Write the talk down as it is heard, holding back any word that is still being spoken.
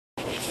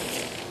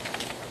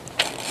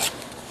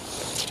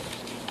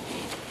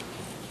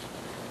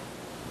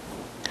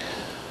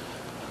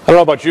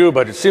know about you,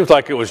 but it seems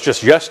like it was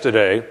just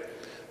yesterday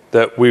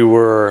that we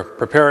were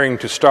preparing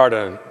to start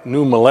a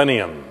new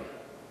millennium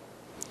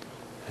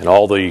and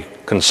all the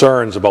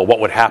concerns about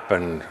what would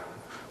happen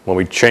when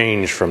we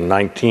change from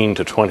 19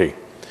 to 20.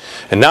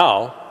 And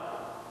now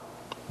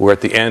we're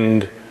at the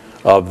end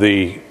of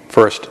the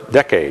first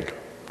decade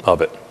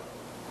of it.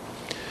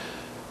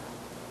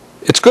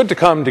 It's good to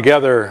come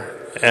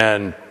together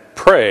and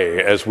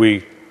pray as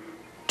we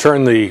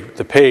turn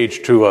the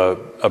page to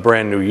a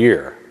brand new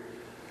year.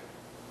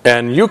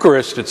 And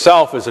Eucharist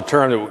itself is a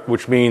term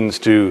which means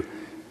to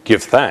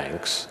give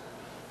thanks.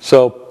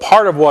 So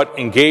part of what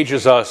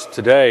engages us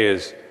today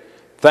is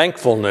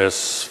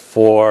thankfulness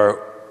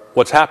for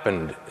what's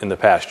happened in the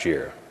past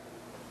year.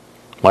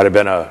 Might have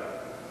been a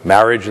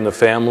marriage in the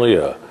family,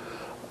 a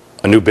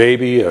new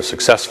baby, a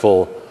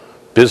successful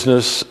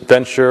business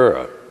venture,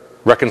 a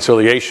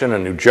reconciliation, a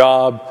new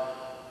job,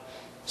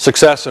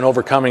 success in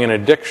overcoming an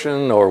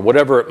addiction, or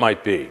whatever it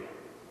might be.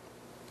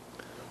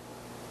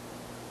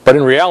 But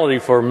in reality,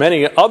 for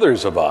many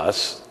others of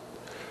us,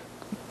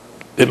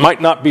 it might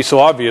not be so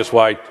obvious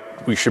why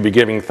we should be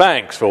giving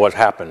thanks for what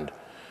happened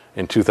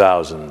in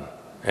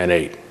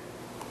 2008.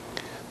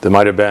 There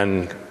might have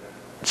been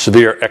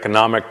severe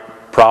economic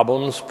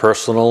problems,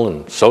 personal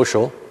and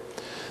social.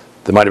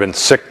 There might have been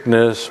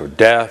sickness or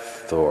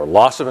death or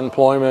loss of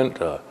employment,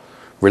 a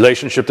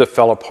relationship that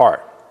fell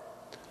apart.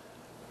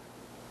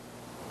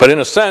 But in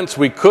a sense,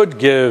 we could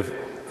give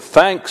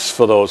thanks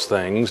for those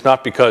things,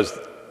 not because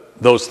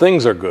those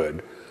things are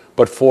good,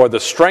 but for the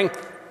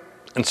strength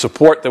and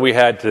support that we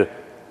had to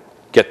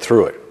get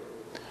through it.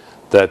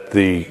 That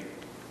the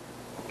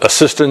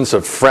assistance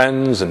of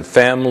friends and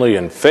family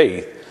and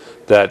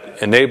faith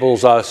that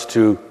enables us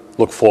to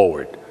look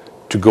forward,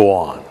 to go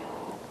on.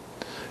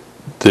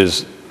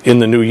 In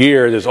the new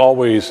year, there's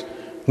always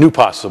new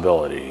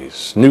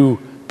possibilities, new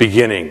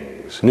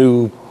beginnings,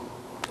 new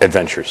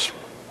adventures.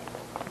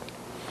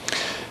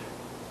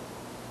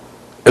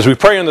 As we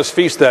pray on this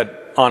feast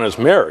that honors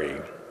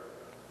Mary,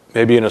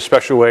 maybe in a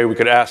special way we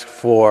could ask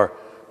for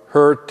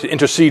her to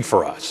intercede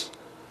for us,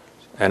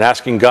 and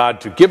asking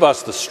God to give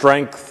us the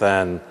strength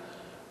and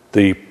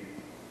the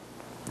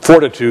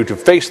fortitude to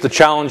face the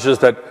challenges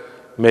that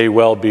may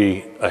well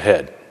be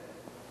ahead.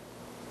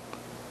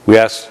 We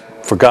ask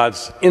for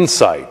God's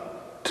insight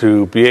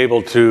to be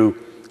able to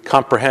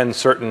comprehend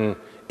certain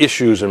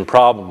issues and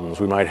problems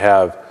we might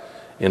have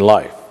in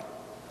life.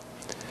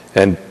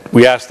 And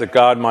we ask that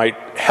God might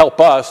help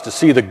us to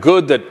see the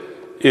good that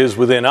is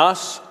within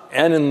us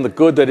and in the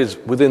good that is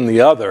within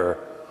the other,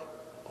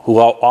 who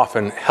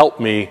often help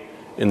me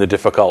in the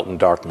difficult and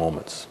dark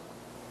moments.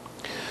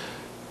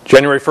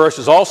 January 1st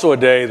is also a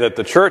day that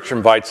the church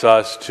invites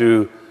us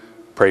to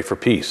pray for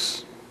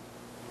peace.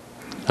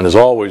 And there's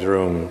always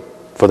room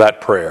for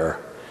that prayer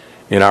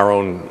in our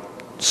own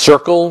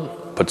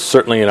circle, but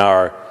certainly in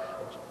our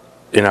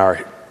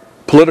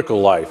political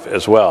life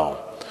as well.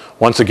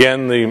 Once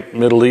again, the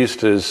Middle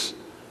East is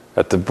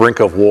at the brink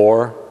of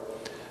war,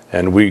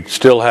 and we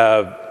still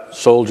have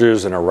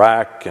soldiers in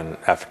Iraq and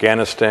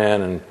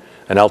Afghanistan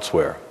and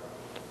elsewhere.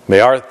 May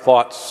our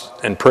thoughts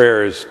and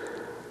prayers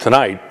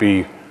tonight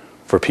be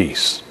for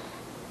peace.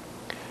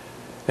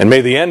 And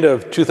may the end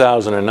of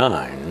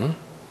 2009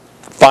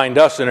 find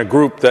us in a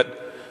group that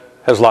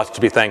has lots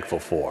to be thankful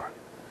for,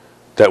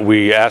 that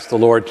we ask the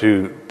Lord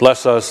to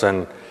bless us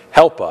and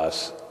help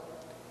us,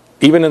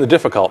 even in the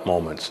difficult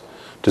moments,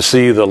 to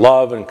see the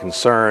love and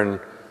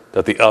concern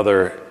that the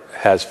other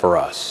has for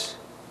us.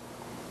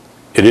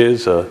 It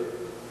is a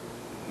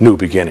new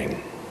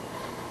beginning.